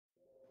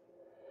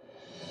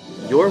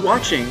You're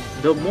watching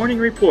the Morning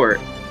Report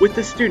with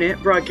the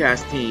Student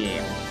Broadcast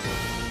Team.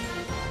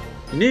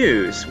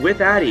 News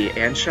with Addie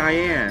and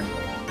Cheyenne.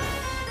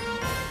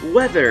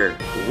 Weather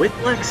with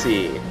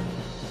Lexi.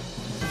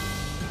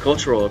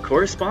 Cultural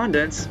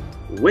correspondence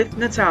with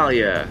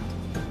Natalia.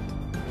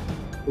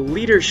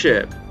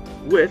 Leadership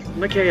with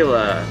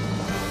Michaela.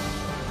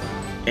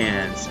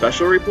 And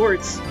special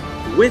reports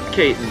with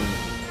Kaiten.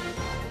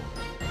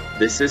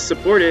 This is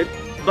supported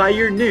by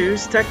your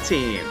News Tech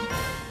team.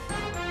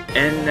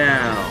 And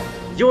now,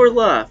 your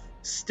Luff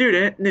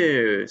Student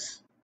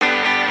News.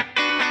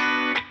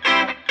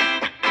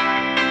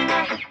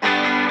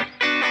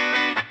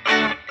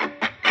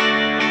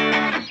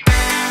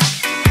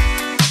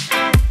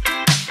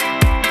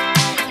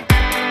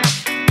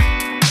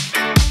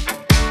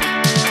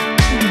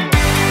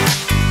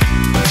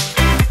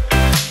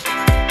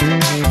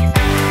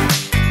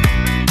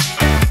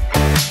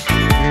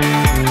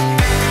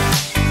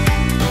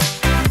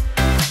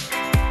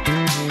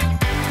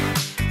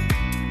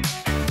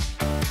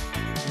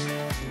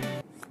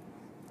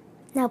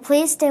 Now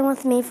please stand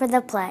with me for the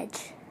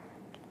pledge.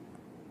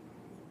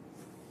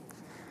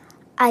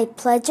 I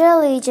pledge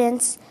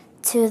allegiance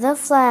to the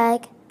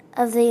flag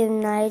of the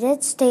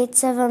United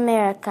States of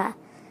America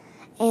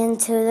and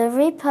to the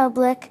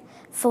republic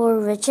for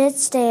which it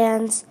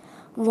stands,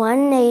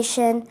 one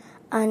nation,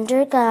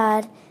 under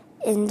God,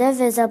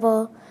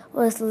 indivisible,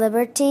 with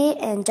liberty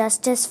and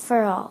justice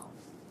for all.